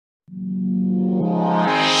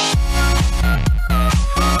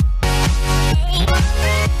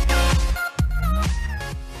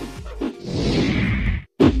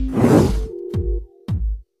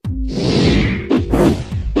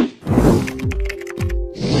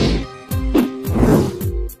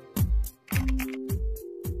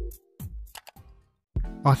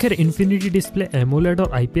आखिर infinity display, AMOLED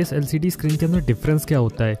और IPS LCD screen के अंदर डिफरेंस क्या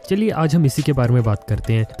होता है? चलिए आज हम इसी के बारे में बात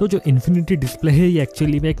करते हैं। तो जो इन्फिनिटी डिस्प्ले है ये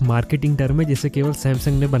एक्चुअली में एक मार्केटिंग टर्म है जिसे केवल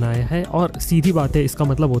सैमसंग ने बनाया है, और सीधी बात है इसका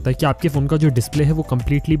मतलब होता है कि आपके फोन का जो डिस्प्ले है वो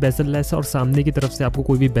कंप्लीटली बेजल लेस है और सामने की तरफ से आपको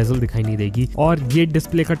कोई भी बेजल दिखाई नहीं देगी। और ये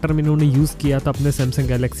डिस्प्ले का टर्म इन्होंने यूज किया था अपने सैमसंग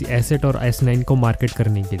गैलेक्सी S8 और S9 को मार्केट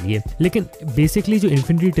करने के लिए। लेकिन बेसिकली जो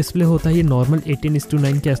इन्फिनिटी डिस्प्ले होता है ये नॉर्मल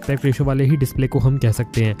 18:9 के एस्पेक्ट रेशो वाले ही डिस्प्ले को हम कह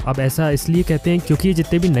सकते हैं। अब ऐसा इसलिए कहते हैं क्योंकि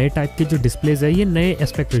जितने भी नए टाइप के जो डिस्प्लेज है ये नए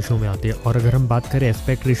एस्पेक्ट रेशो में आते हैं। और अगर हम बात करें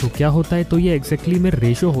एस्पेक्ट रेशो क्या होता है तो ये एग्जैक्टली में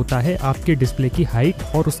रेशो होता है आपके डिस्प्ले की हाइट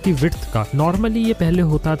और उसकी विड्थ का। नॉर्मली ये पहले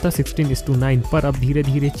होता था 16:9 पर अब धीरे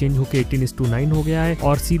धीरे चेंज होकर 18:9 हो गया है।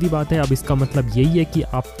 और सीधी बात है अब इसका मतलब यही है कि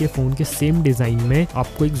आपके फोन के सेम डिजाइन में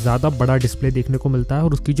आपको एक ज्यादा बड़ा डिस्प्ले देखने को मिलता है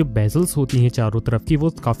और उसकी जो बेजल्स होती हैं चारों तरफ की वो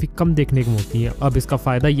काफी कम देखने को मिलती है। अब इसका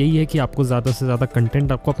फायदा यही है कि आपको ज्यादा से ज्यादा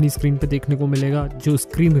कंटेंट आपको अपनी स्क्रीन पे देखने को मिलेगा, जो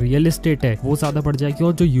स्क्रीन रियल एस्टेट है वो ज्यादा बढ़ जाएगी और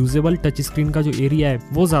जो यूजेबल टच स्क्रीन का जो एरिया है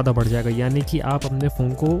वो ज्यादा बढ़ जाएगा। यानी कि आप अपने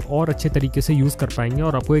फोन को और अच्छे तरीके से यूज कर पाएंगे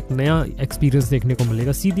और आपको एक नया एक्सपीरियंस देखने को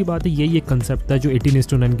मिलेगा। सीधी बात है यही एक कंसेप्ट था जो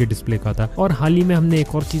 18:9 के डिस्प्ले का था। और हाल ही में हमने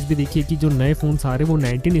एक और चीज भी देखी है कि जो नए फोन आ रहे हैं वो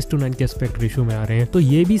 19:9 के एस्पेक्ट रेशियो में आ रहे हैं। तो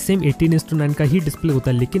ये भी सेम 18:9 का ही डिस्प्ले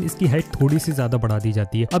होता है लेकिन इसकी हाइट थोड़ी सी ज्यादा बढ़ा दी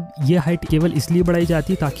जाती है। अब ये हाइट केवल इसलिए बढ़ाई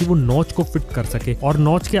जाती है ताकि वो नॉच को फिट कर सके, और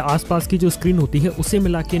नॉच के आसपास की जो स्क्रीन होती है उसे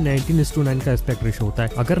मिला के 19:9 का एस्पेक्ट रेशियो होता है।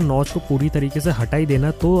 अगर नॉच को पूरी तरीके से हटाई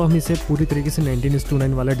देना तो हम इसे पूरी तरीके से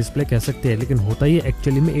 19:9 वाला डिस्प्ले कह सकते हैं, लेकिन होता ही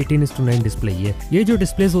एक्चुअली में 18:9 डिस्प्ले ही है। ये जो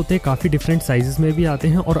डिस्प्लेस होते हैं काफी डिफरेंट साइजेस में भी आते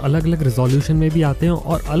हैं और अलग अलग रेजोल्यूशन में भी आते हैं,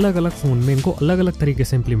 और अलग अलग फोन में इनको अलग अलग तरीके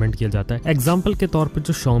से इंप्लीमेंट किया जाता है। एग्जाम्पल के तौर पर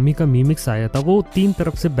जो Xiaomi का Mi Mix आया था वो 3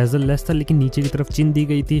 तरफ से बेजल लेस था लेकिन नीचे की तरफ चिन दी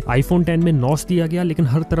गई थी। iPhone 10 में नॉच दिया गया लेकिन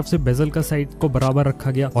हर तरफ से बेजल का साइड को बराबर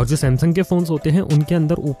रखा गया। और जो सैमसंग के फोन्स होते हैं उनके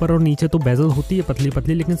अंदर ऊपर और नीचे तो बेजल होती है पतली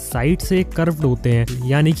पतली, लेकिन साइड से कर्व्ड होते हैं,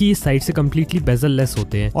 यानी कि ये साइड से कंप्लीटली बेजल लेस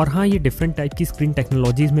होते हैं। और हाँ, ये डिफरेंट टाइप की स्क्रीन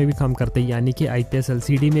टेक्नोलॉजीज में भी काम करते हैं, यानी कि IPS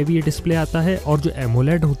LCD में भी ये डिस्प्ले आता है और जो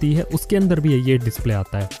AMOLED होती है उसके अंदर भी ये डिस्प्ले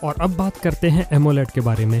आता है। और अब बात करते हैं AMOLED के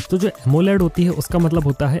बारे में। तो जो AMOLED होती है उसका मतलब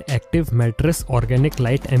होता है active matrix organic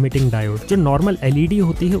light emitting diode. जो नॉर्मल LED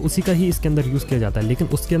होती है उसी का ही इसके अंदर यूज किया जाता है, लेकिन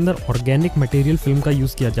उसके अंदर ऑर्गेनिक मटेरियल फिल्म का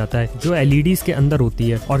यूज किया जाता है जो LEDs के अंदर होती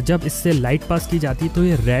है। और जब इससे लाइट पास की जाती है तो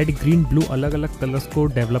ये रेड, ग्रीन, ब्लू अलग अलग कलर्स को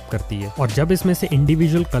डेवलप करती है। और जब इसमें से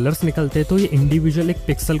इंडिविजुअल कलर्स निकलते हैं तो ये इंडिविजुअल एक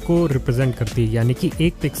पिक्सल को रिप्रेजेंट करती है, यानी कि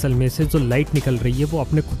एक पिक्सल में से जो लाइट निकल रही है वो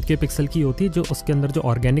अपने खुद के पिक्सल की होती है जो उसके अंदर जो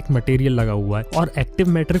ऑर्गेनिक मटेरियल लगा हुआ है। और एक्टिव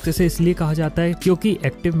मैट्रिक्स इसे इसलिए कहा जाता है क्योंकि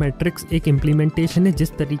एक्टिव मैट्रिक्स एक इम्प्लीमेंटेशन है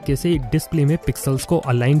जिस तरीके से एक डिस्प्ले में पिक्सल्स को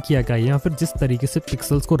अलाइन किया गया या फिर जिस तरीके से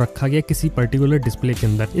पिक्सल्स को रखा गया किसी पर्टिकुलर डिस्प्ले के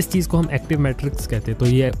अंदर, इस चीज को हम एक्टिव मैट्रिक्स कहते हैं। तो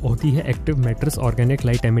ये होती है active matrix organic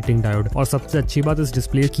light emitting diode. और सबसे अच्छी बात इस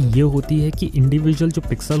डिस्प्ले की ये होती है कि इंडिविजुअल जो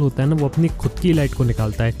पिक्सल होता है ना वो अपनी खुद की लाइट को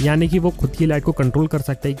निकालता है, यानी कि वो खुद की लाइट को कंट्रोल कर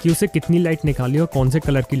सकता है कि उसे कितनी लाइट निकालनी है और कौन से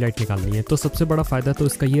कलर की लाइट निकालनी है। तो सबसे बड़ा फायदा तो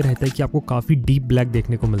इसका ये रहता है कि आपको काफी डीप ब्लैक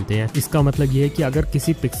देखने को मिलते हैं। इसका मतलब ये है कि अगर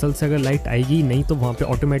किसी पिक्सल से अगर लाइट आएगी नहीं तो वहां पे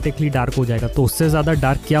ऑटोमेटिकली डार्क हो जाएगा। तो उससे ज्यादा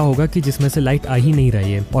डार्क क्या होगा कि जिसमें से लाइट आ ही नहीं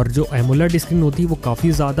रही है। और जो AMOLED स्क्रीन होती है वो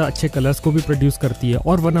काफी ज्यादा अच्छे कलर्स को भी प्रोड्यूस करती है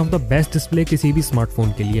और one of the best display किसी भी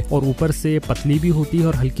स्मार्टफोन के लिए। और ऊपर से पतली भी होती है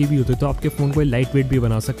और हल्की भी होती है, तो आपके फोन को लाइट वेट भी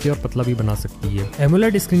बना सकती है और पतला भी बना सकती है।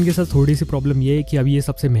 AMOLED स्क्रीन के साथ थोड़ी सी प्रॉब्लम ये है कि अभी ये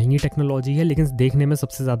सबसे महंगी टेक्नोलॉजी है लेकिन देखने में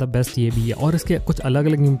सबसे ज्यादा बेस्ट ये भी है। और इसके कुछ अलग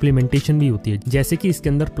अलग इंप्लीमेंटेशन भी होती है, जैसे कि इसके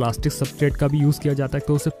अंदर प्लास्टिक सबस्ट्रेट का भी यूज किया जाता है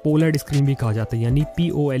तो उसे पोलैड स्क्रीन भी कहा जाता है, यानी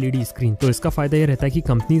POLED स्क्रीन। तो इसका फायदा ये रहता है कि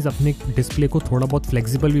कंपनीज अपने डिस्प्ले को थोड़ा बहुत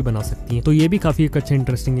फ्लेक्सिबल भी बना सकती हैं। तो ये भी काफी एक अच्छा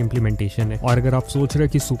इंटरेस्टिंग इंप्लीमेंटेशन है। और अगर आप सोच रहे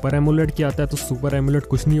हैं कि सुपर AMOLED क्या आता है तो सुपर AMOLEड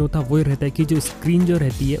कुछ नहीं होता, वो रहता है कि जो स्क्रीन जो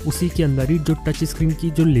रहती है उसी के अंदर ही जो टच स्क्रीन की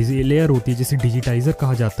जो लेयर होती है जिसे डिजिटाइजर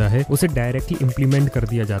कहा जाता है उसे डायरेक्टली इंप्लीमेंट कर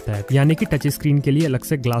दिया जाता है, यानी कि टच स्क्रीन के लिए अलग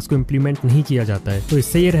से ग्लास को इंप्लीमेंट नहीं किया जाता है। तो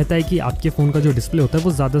इससे ये रहता है कि आपके फोन का जो डिस्प्ले होता है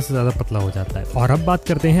वो ज्यादा से ज्यादा पतला हो जाता है। और अब बात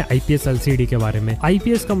करते हैं IPS LCD के बारे में।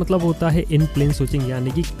 IPS का मतलब होता है इन प्लेन स्विचिंग,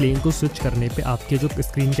 यानी कि प्लेन को स्विच करने पे आपके जो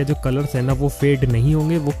स्क्रीन के जो कलर्स है ना वो फेड नहीं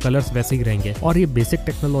होंगे, वो कलर्स वैसे ही रहेंगे। और ये बेसिक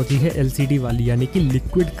टेक्नोलॉजी है LCD वाली, यानी कि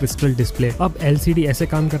लिक्विड क्रिस्टल डिस्प्ले। अब LCD ऐसे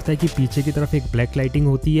काम करता है कि पीछे की तरफ एक ब्लैक लाइटिंग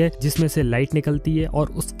होती है जिसमें से लाइट निकलती है और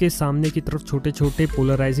उसके सामने की तरफ छोटे छोटे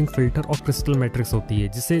पोलराइजिंग फिल्टर और क्रिस्टल मैट्रिक्स होती है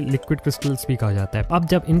जिसे लिक्विड क्रिस्टल्स भी कहा जाता है। अब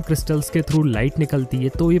जब इन क्रिस्टल्स के थ्रू लाइट निकलती है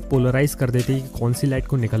तो ये पोलराइज कर देती है कि कौन सी लाइट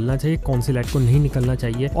को निकलना चाहिए, कौन सी लाइट को नहीं निकलना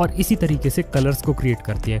चाहिए, और इसी तरीके से कलर्स को क्रिएट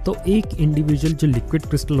करती है। तो एक इंडिविजुअल जो लिक्विड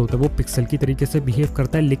क्रिस्टल होता है वो पिक्सल की तरीके से बिहेव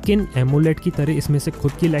करता है, लेकिन AMOLED की तरह इसमें से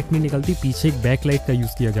खुद की लाइट नहीं निकलती, पीछे एक बैक लाइट का यूज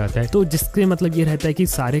किया जाता है। तो जिसके मतलब ये रहता है कि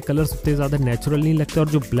सारे कलर्स उतने ज्यादा नेचुरल नहीं लगते और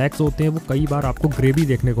जो ब्लैक्स होते हैं वो कई बार आपको ग्रे भी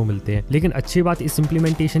देखने को मिलते हैं। लेकिन अच्छी बात इस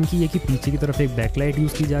इंप्लीमेंटेशन की है कि पीछे की तरफ एक बैकलाइट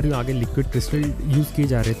यूज की जा रही है, आगे लिक्विड क्रिस्टल यूज किए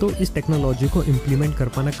जा रहे हैं। तो इस टेक्नोलॉजी को इंप्लीमेंट कर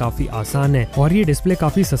पाना काफी आसान है हैं और ये डिस्प्ले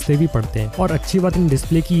काफी सस्ते भी पड़ते हैं। और अच्छी बात इन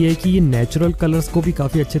डिस्प्ले की है कि ये नेचुरल कलर्स को भी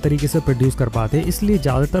काफी अच्छे तरीके से प्रोड्यूस कर पाते हैं, इसलिए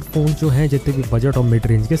ज्यादातर फोन जो है जितने भी बजट और मिड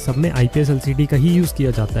रेंज के सब में IPS LCD का ही यूज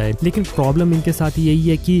किया जाता है। लेकिन प्रॉब्लम इनके साथ यही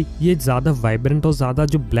है कि ये ज्यादा वाइब्रेंट और ज्यादा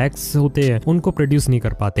जो ब्लैक्स होते हैं उनको प्रोड्यूस नहीं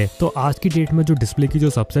कर पाते। तो आज की डेट में जो डिस्प्ले की जो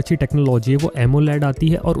सबसे अच्छी टेक्नोलॉजी है वो AMOLED आती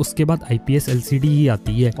है और उसके बाद IPS LCD ही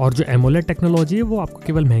आती है। और जो AMOLED टेक्नोलॉजी है वो आपको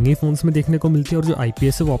केवल महंगे फोन्स में देखने को मिलती है और जो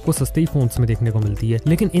IPS है वो आपको सस्ते ही फोन्स में देखने को मिलती है।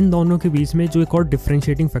 लेकिन इन दोनों के बीच में जो एक और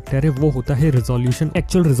डिफरेंशिएटिंग फैक्टर है वो होता है रेजोल्यूशन।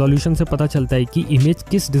 एक्चुअल रेजोल्यूशन से पता चलता है कि इमेज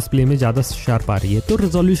किस डिस्प्ले में ज्यादा शार्प आ रही है। तो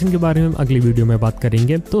रेजोल्यूशन के बारे में हम अगली वीडियो में बात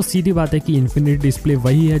करेंगे। तो सीधी बात है कि इन्फिनिटी डिस्प्ले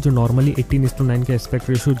वही है जो नॉर्मली 18:9 का एस्पेक्ट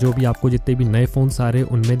रेशियो जो भी आपको जितने भी नए फोन आ रहे हैं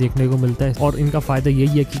उनमें देखने को मिलता है। और इनका फायदा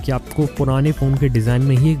यही है कि आपको पुराने फोन के डिजाइन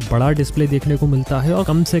में ही एक बड़ा डिस्प्ले देखने को मिलता है और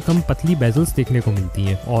कम से कम पतली बेजल्स देखने को मिलती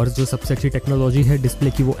है। और जो सबसे अच्छी टेक्नोलॉजी है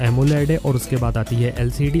डिस्प्ले की वो AMOLED है और उसके बाद आती है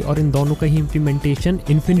LCD और इन दोनों का ही इंप्लीमेंटेशन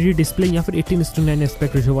इन्फिनिटी डिस्प्ले या फिर 18:9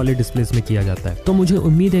 एस्पेक्ट रेशियो वाले डिस्प्लेस में किया जाता है। तो मुझे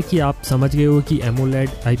उम्मीद है कि आप समझ गए हो कि AMOLED,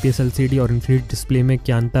 IPS LCD और इन्फिनिटी डिस्प्ले में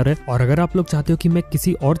क्या अंतर है। और अगर आप लोग चाहते हो कि मैं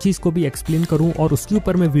किसी और चीज को भी एक्सप्लेन करूं और उसके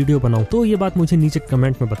ऊपर मैं वीडियो बनाऊं तो ये बात मुझे नीचे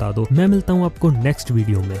कमेंट में बता दो। मैं मिलता हूं आपको नेक्स्ट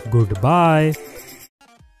वीडियो में। Good bye.